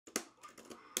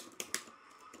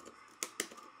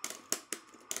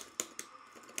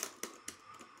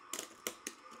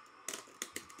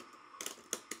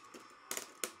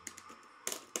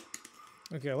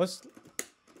Okay,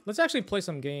 let's actually play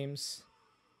some games.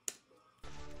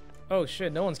 Oh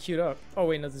shit, no one's queued up. Oh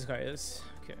wait, no, this guy is.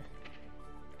 Okay.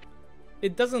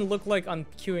 It doesn't look like I'm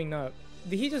queuing up.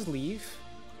 Did he just leave?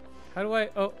 How do I...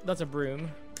 Oh, that's a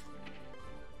broom.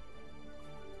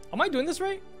 Am I doing this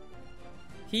right?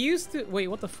 He used to... Wait,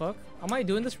 what the fuck? Am I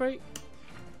doing this right?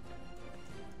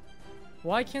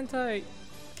 Why can't I...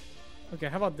 Okay,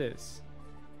 how about this?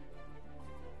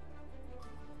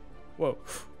 Whoa.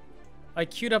 I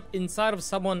queued up inside of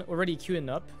someone already queuing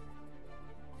up.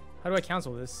 How do I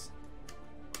cancel this?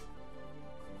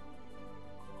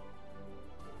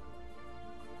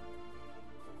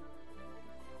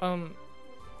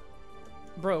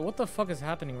 Bro, what the fuck is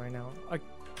happening right now?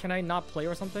 Can I not play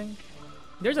or something?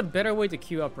 There's a better way to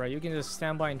queue up, right? You can just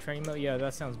stand by in training mode. Yeah,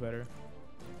 that sounds better.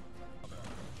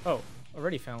 Oh,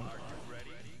 already found.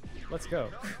 Let's go.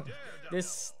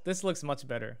 This looks much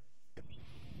better.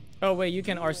 Oh wait, you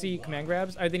can RC command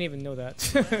grabs? I didn't even know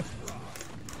that.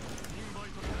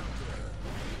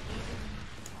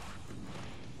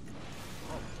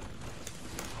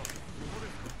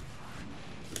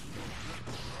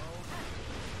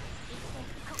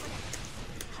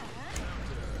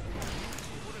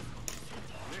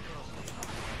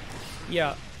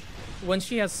 Yeah, when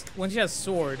she has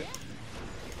sword,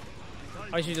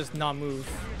 I should just not move.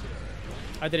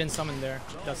 I didn't summon there.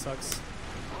 That sucks.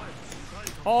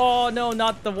 Oh no,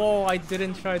 not the wall. I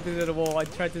didn't try to do the wall. I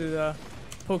tried to do the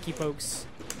pokey pokes.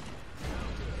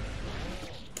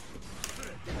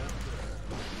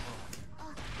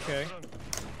 Okay.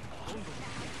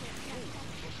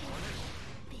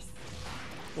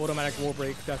 Automatic wall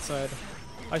break that side.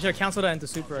 I should have canceled that into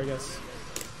super, I guess.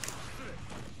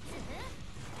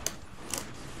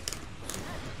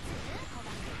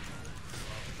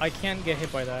 I can't get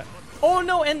hit by that. Oh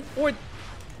no, or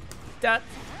that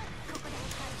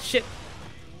shit.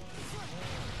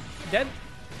 Dead?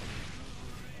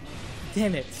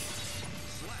 Damn it.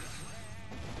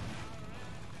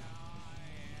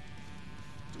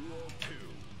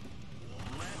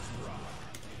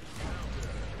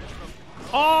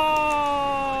 Oh!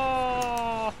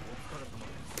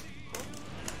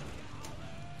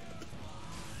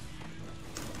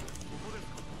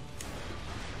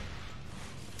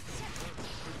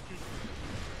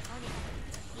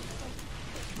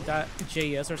 That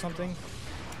JS or something?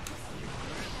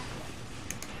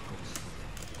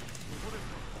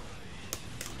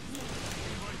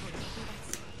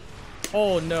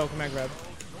 Oh no, command grab.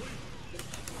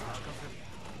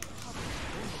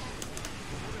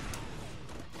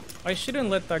 I shouldn't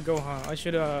let that go, huh? I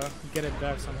should get it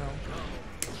back somehow.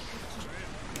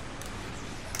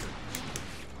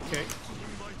 Okay.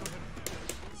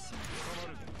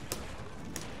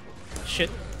 Shit.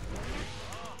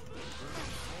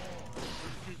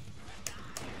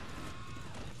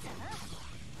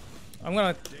 I'm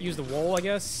gonna use the wall, I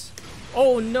guess.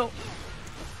 Oh no!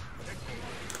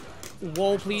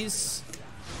 Wall, please.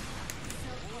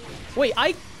 Wait,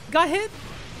 I got hit?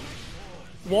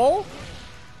 Wall?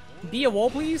 Be a wall,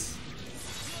 please?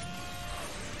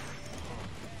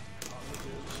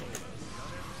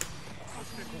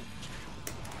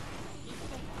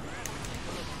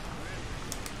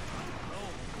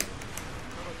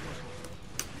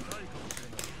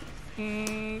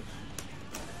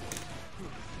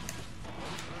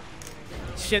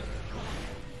 Shit.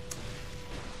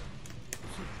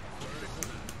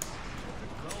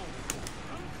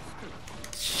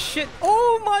 Shit.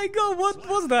 Oh my god, what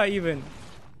was that even?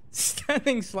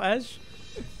 Standing slash?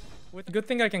 Good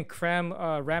thing I can cram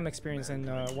RAM experience in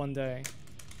one day.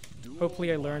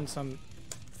 Hopefully I learned some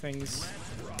things.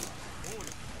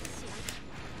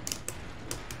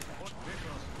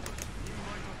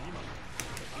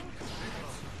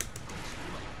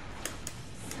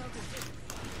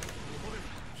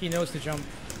 He knows to jump.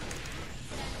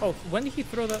 Oh, when did he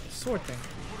throw the sword thing?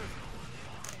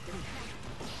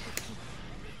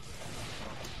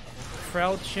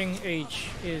 Crouching H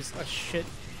is a shit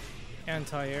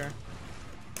anti-air.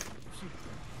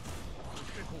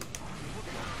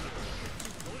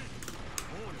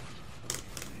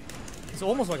 It's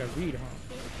almost like a read, huh?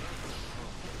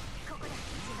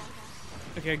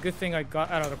 Okay, good thing I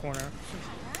got out of the corner.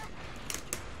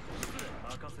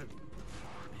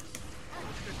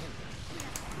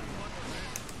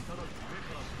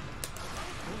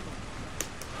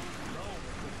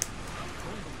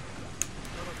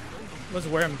 Let's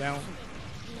wear him down.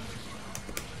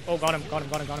 Oh, got him.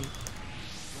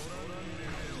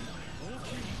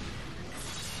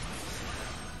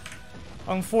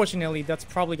 Unfortunately, that's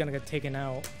probably gonna get taken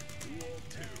out.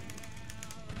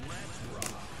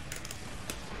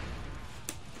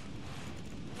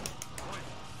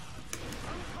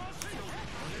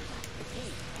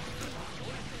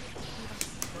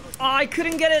 I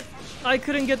couldn't get it. I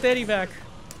couldn't get the Eddie back.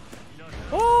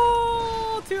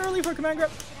 Oh, too early for command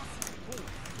grab.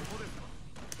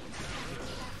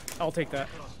 I'll take that.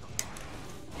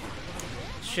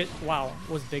 Shit, wow,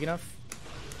 was big enough.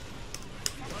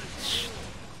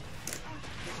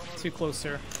 Too close,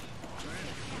 sir.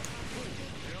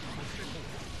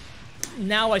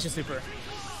 Now I should super.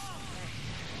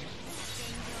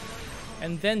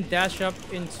 And then dash up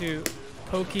into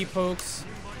pokey pokes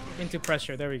into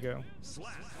pressure. There we go.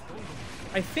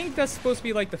 I think that's supposed to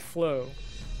be like the flow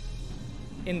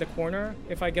in the corner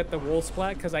if I get the wall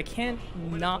splat, because I can't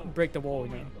not break the wall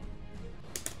again.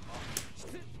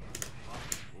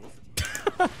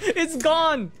 It's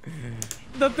gone!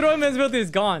 The throw invincibility is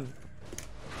gone.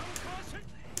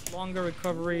 Longer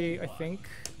recovery, I think.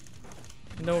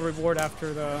 No reward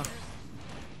after the...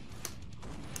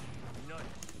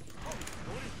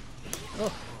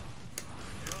 Oh.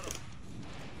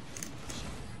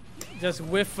 Just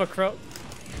whiff a crow.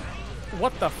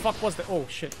 What the fuck was the... Oh,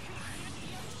 shit.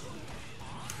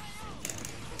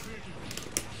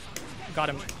 Got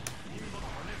him.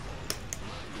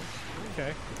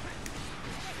 Okay.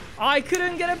 I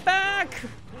couldn't get it back!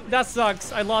 That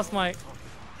sucks. I lost my...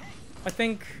 I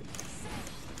think...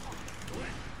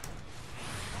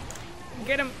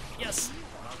 Get him! Yes!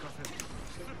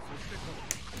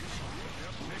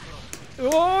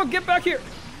 Oh, get back here!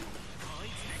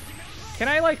 Can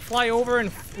I, like, fly over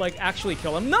and, like, actually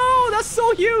kill him? No! That's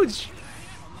so huge!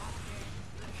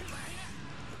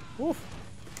 Oof.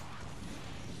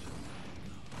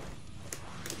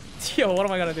 Yo, what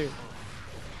am I gonna do?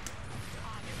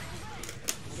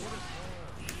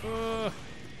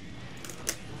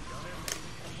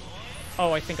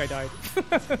 Oh, I think I died.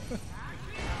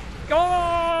 Oh!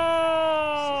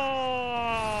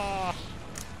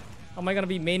 Am I gonna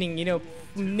be maining? You know,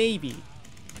 maybe.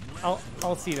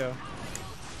 I'll see though.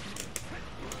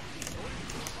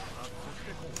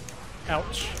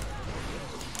 Ouch.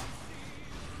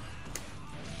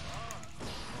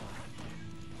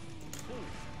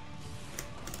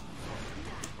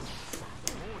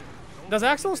 Does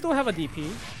Axel still have a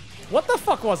DP? What the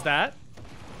fuck was that?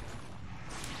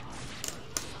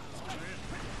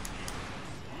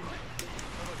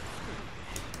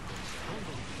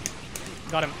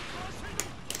 Got him.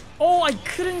 Oh, I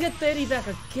couldn't get the Eddie back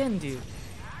again, dude.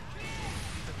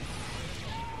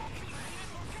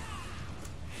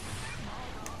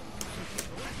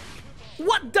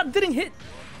 What? That didn't hit.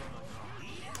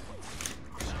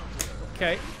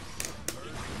 Okay.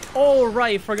 Oh,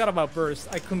 right. Forgot about burst.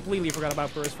 I completely forgot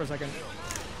about burst for a second.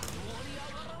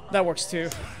 That works too.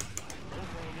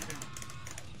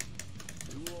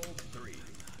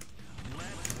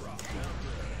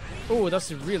 Oh,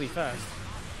 that's really fast.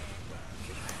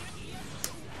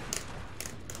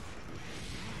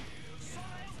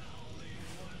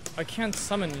 I can't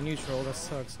summon in neutral. That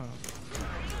sucks, huh?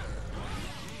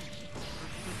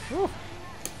 Woo.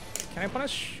 Can I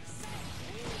punish?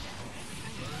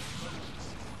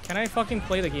 Can I fucking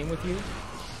play the game with you?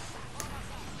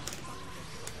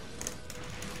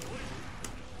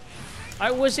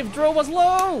 I wish if Dro was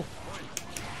low!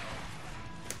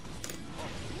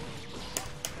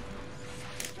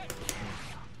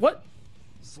 What?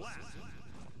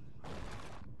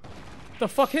 The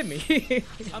fuck hit me?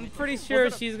 I'm pretty sure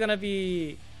she's gonna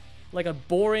be like a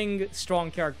boring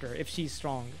strong character if she's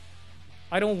strong.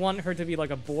 I don't want her to be like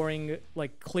a boring,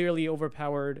 like clearly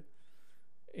overpowered,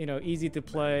 you know, easy to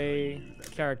play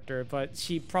character, but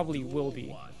she probably will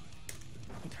be.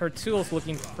 Her tool's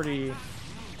looking pretty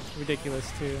ridiculous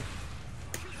too.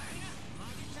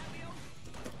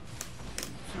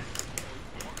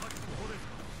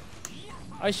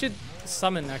 I should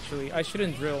summon actually. I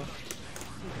shouldn't drill.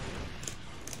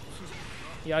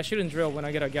 Yeah, I shouldn't drill when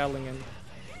I get a Gatling in.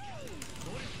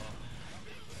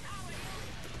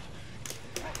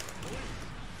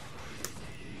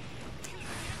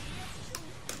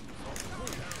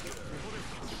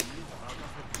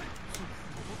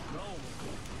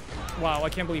 Wow, I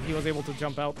can't believe he was able to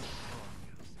jump out.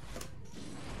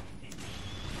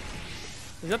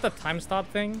 Is that the time stop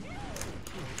thing?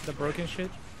 The broken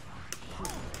shit?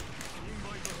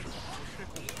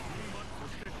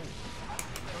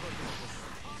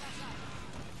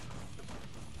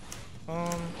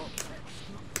 Oh,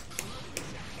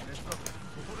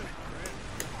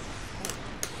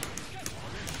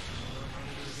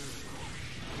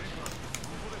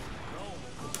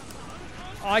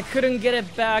 I couldn't get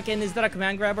it back, and is that a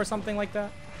command grab or something like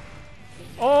that?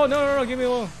 Oh, no, give me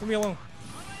alone, leave me alone.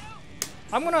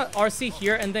 I'm gonna RC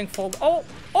here and then fold. Oh,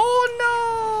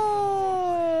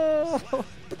 oh no!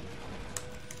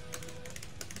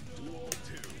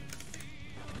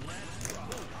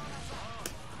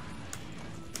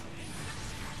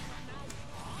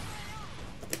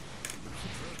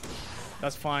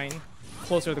 That's fine.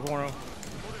 Closer to the corner.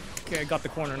 Okay, I got the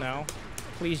corner now.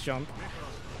 Please jump.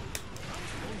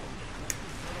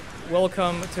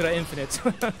 Welcome to the infinite.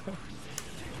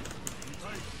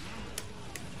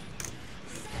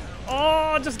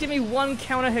 Oh, just give me one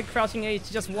counter hit crouching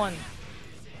H. Just one.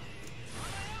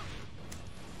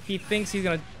 He thinks he's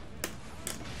gonna...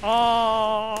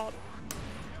 Oh.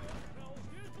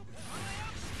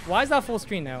 Why is that full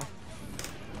screen now?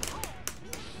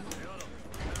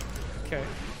 Okay.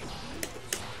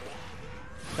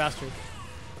 Bastard.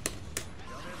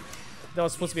 That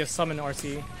was supposed to be a summon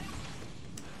RC.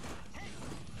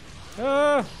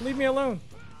 Leave me alone.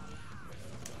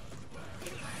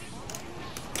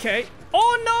 Okay.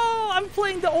 Oh no! I'm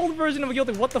playing the old version of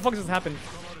Guilty. What the fuck just happened?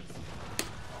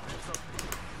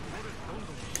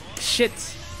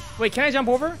 Shit. Wait, can I jump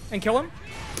over and kill him?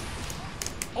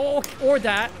 Oh, or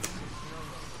that.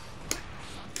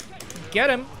 Get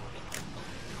him.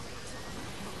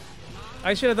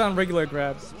 I should have done regular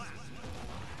grabs.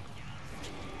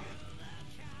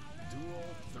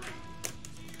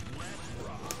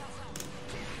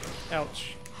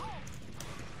 Ouch.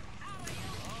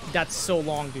 That's so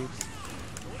long, dude.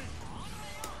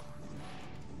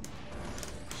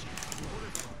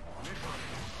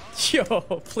 Yo,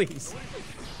 please.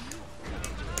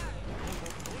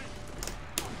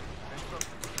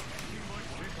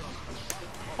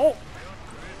 Oh!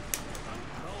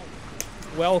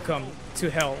 Welcome to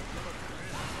hell.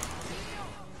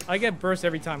 I get burst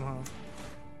every time, huh?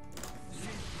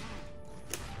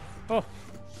 Oh.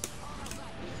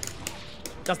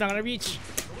 That's not gonna reach.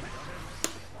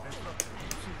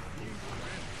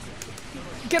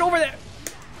 Get over there!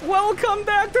 Welcome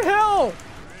back to hell!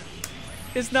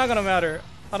 It's not gonna matter.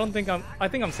 I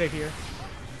think I'm safe here.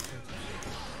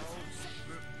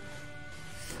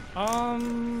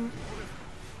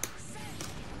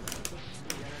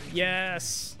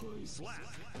 Yes.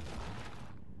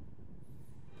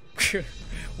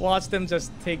 Watch them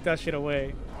just take that shit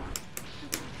away.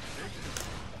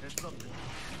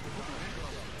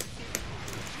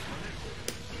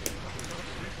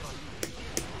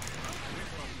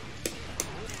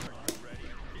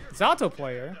 Zato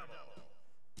player.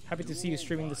 Happy to see you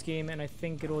streaming this game, and I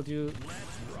think it'll do...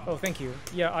 Oh, thank you.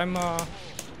 Yeah, I'm,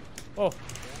 oh.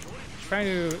 Trying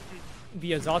to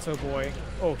be a Zato boy.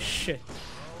 Oh, shit.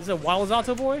 Is it a wild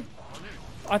Zato boy?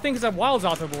 I think it's a wild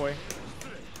Zato boy.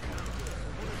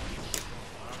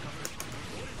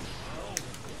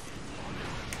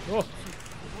 Oh.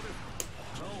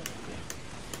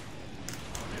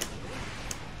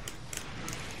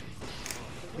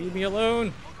 Leave me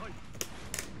alone.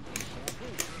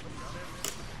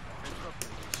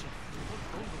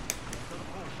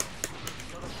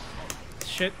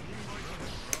 Shit.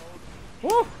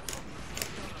 Woo!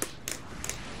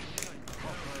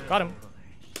 Got him.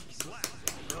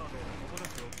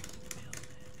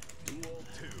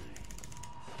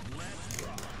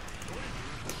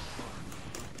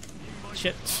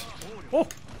 Shit. Oh!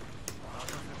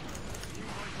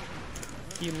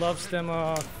 He loves them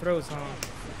throws, huh?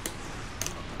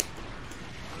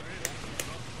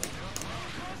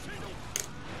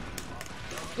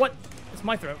 What? It's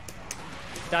my throw.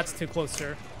 That's too close,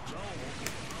 sir.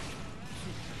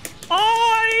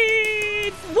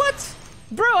 What?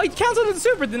 Bro, I canceled the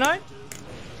super, didn't I?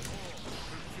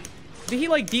 Did he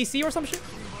like DC or some shit?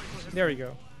 There we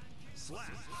go.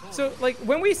 So, like,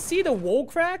 when we see the wall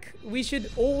crack, we should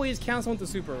always cancel into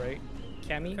super, right?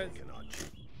 Cammy?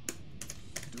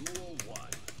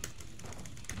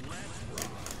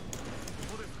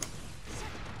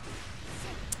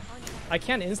 I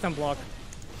can't instant block.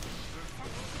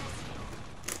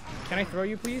 Can I throw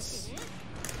you, please?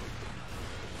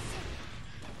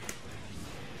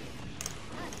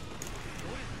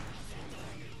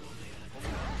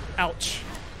 Ouch.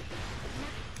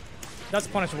 That's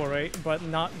punishable, right? But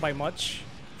not by much.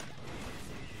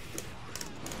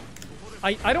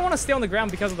 I don't want to stay on the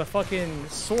ground because of the fucking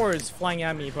swords flying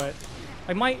at me, but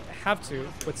I might have to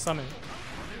with summon.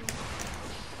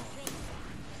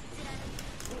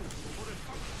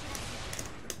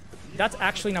 That's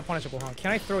actually not punishable, huh?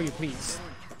 Can I throw you, please?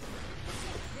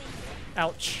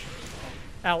 Ouch.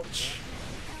 Ouch.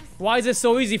 Why is it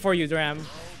so easy for you, Dram?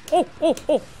 Oh, oh,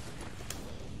 oh!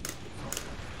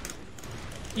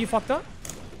 You fucked up?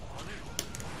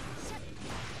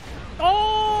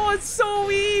 Oh, it's so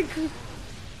weak!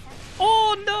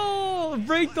 Oh no!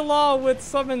 Break the law with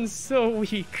summon so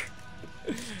weak.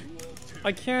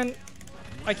 I can't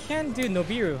do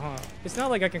Nobiru, huh? It's not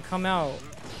like I can come out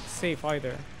safe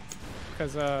either.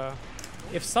 Because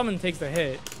if summon takes the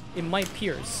hit, it might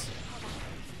pierce.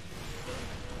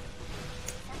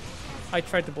 I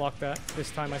tried to block that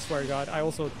this time, I swear to God. I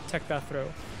also tech that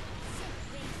throw.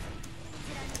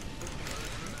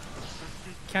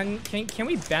 Can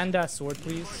we ban that sword,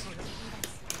 please?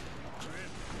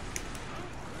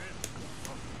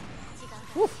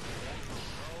 Woo.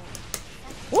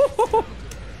 Woo.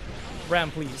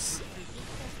 Ram, please.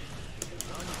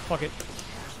 Fuck it.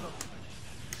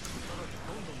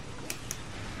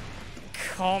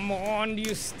 Come on,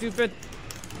 you stupid.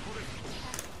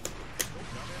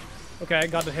 Okay, I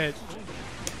got the hit.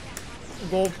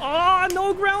 Gold. Ah,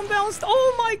 no ground bounced.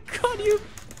 Oh my God, you.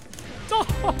 Oh.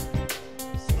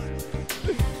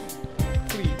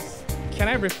 Please. Can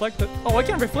I reflect the? Oh, I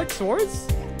can reflect swords?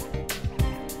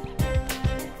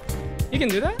 You can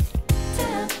do that?